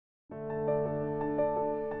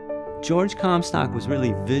George Comstock was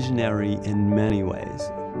really visionary in many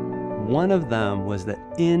ways. One of them was that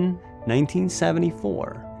in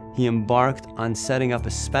 1974, he embarked on setting up a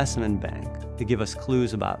specimen bank to give us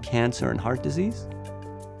clues about cancer and heart disease.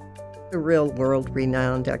 A real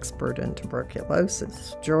world-renowned expert in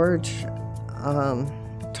tuberculosis. George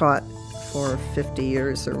taught for 50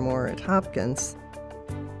 years or more at Hopkins.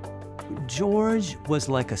 George was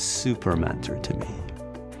like a super mentor to me.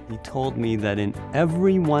 He told me that in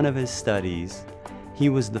every one of his studies, he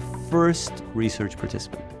was the first research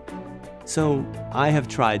participant. So I have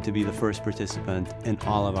tried to be the first participant in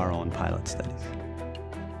all of our own pilot studies.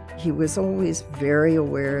 He was always very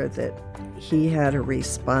aware that he had a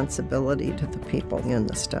responsibility to the people in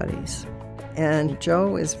the studies. And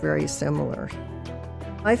Joe is very similar.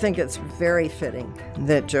 I think it's very fitting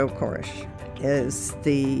that Joe Coresh is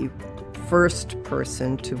the first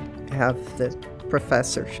person to have the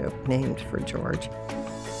professorship named for George.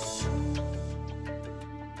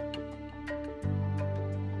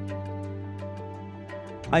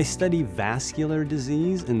 I study vascular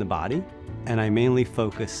disease in the body, and I mainly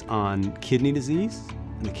focus on kidney disease.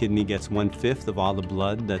 The kidney gets 1/5 of all the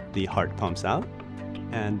blood that the heart pumps out.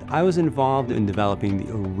 And I was involved in developing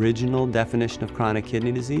the original definition of chronic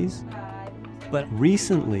kidney disease. But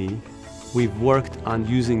recently, we've worked on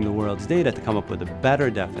using the world's data to come up with a better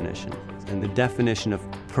definition, and the definition of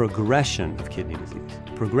progression of kidney disease.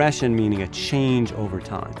 Progression meaning a change over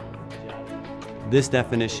time. This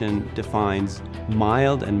definition defines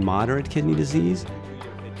mild and moderate kidney disease,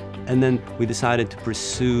 and then we decided to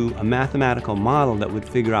pursue a mathematical model that would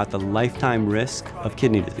figure out the lifetime risk of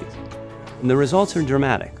kidney disease. And the results are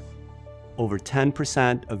dramatic. Over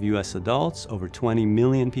 10% of US adults, over 20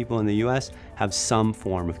 million people in the US, have some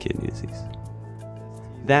form of kidney disease.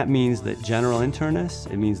 That means that general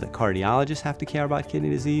internists, it means that cardiologists have to care about kidney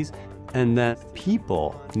disease, and that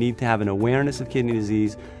people need to have an awareness of kidney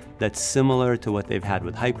disease that's similar to what they've had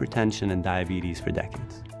with hypertension and diabetes for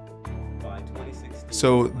decades.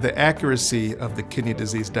 So the accuracy of the kidney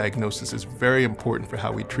disease diagnosis is very important for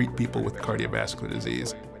how we treat people with cardiovascular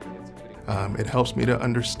disease. It helps me to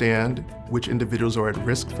understand which individuals are at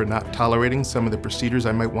risk for not tolerating some of the procedures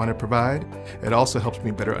I might want to provide. It also helps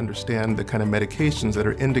me better understand the kind of medications that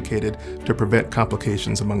are indicated to prevent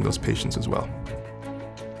complications among those patients as well.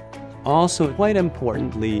 Also, quite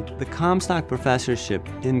importantly, the Comstock Professorship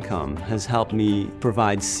income has helped me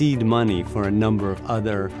provide seed money for a number of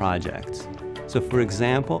other projects. So for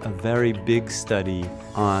example, a very big study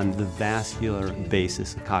on the vascular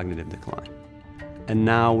basis of cognitive decline. And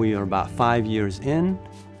now we are about 5 years in,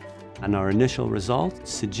 and our initial results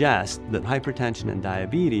suggest that hypertension and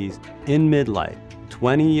diabetes in midlife,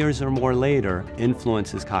 20 years or more later,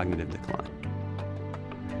 influences cognitive decline.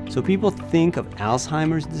 So people think of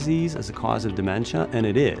Alzheimer's disease as a cause of dementia, and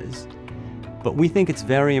it is. But we think it's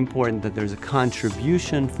very important that there's a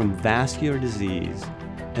contribution from vascular disease,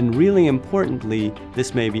 and really importantly,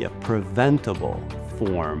 this may be a preventable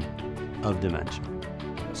form of dementia.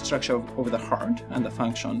 Structure of the heart and the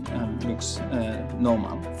function looks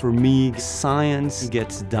normal. For me, science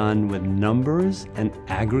gets done with numbers and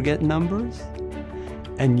aggregate numbers,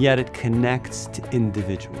 and yet it connects to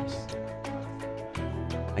individuals.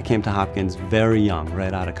 I came to Hopkins very young,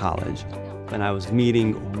 right out of college, and I was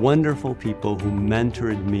meeting wonderful people who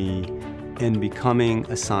mentored me in becoming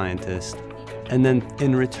a scientist, and then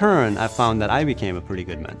in return, I found that I became a pretty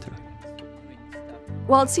good mentor.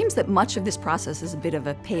 Well, it seems that much of this process is a bit of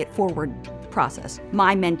a pay-it-forward process.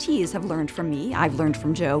 My mentees have learned from me, I've learned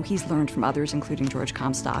from Joe, he's learned from others, including George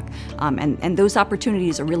Comstock, and those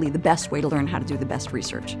opportunities are really the best way to learn how to do the best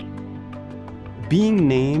research. Being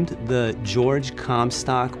named the George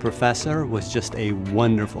Comstock Professor was just a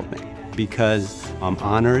wonderful thing because I'm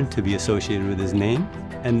honored to be associated with his name,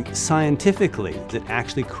 and scientifically, it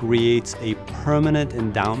actually creates a permanent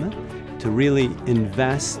endowment to really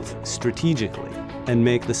invest strategically and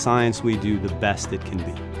make the science we do the best it can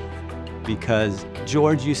be. Because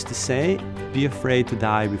George used to say, be afraid to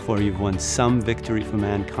die before you've won some victory for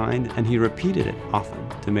mankind, and he repeated it often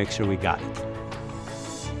to make sure we got it.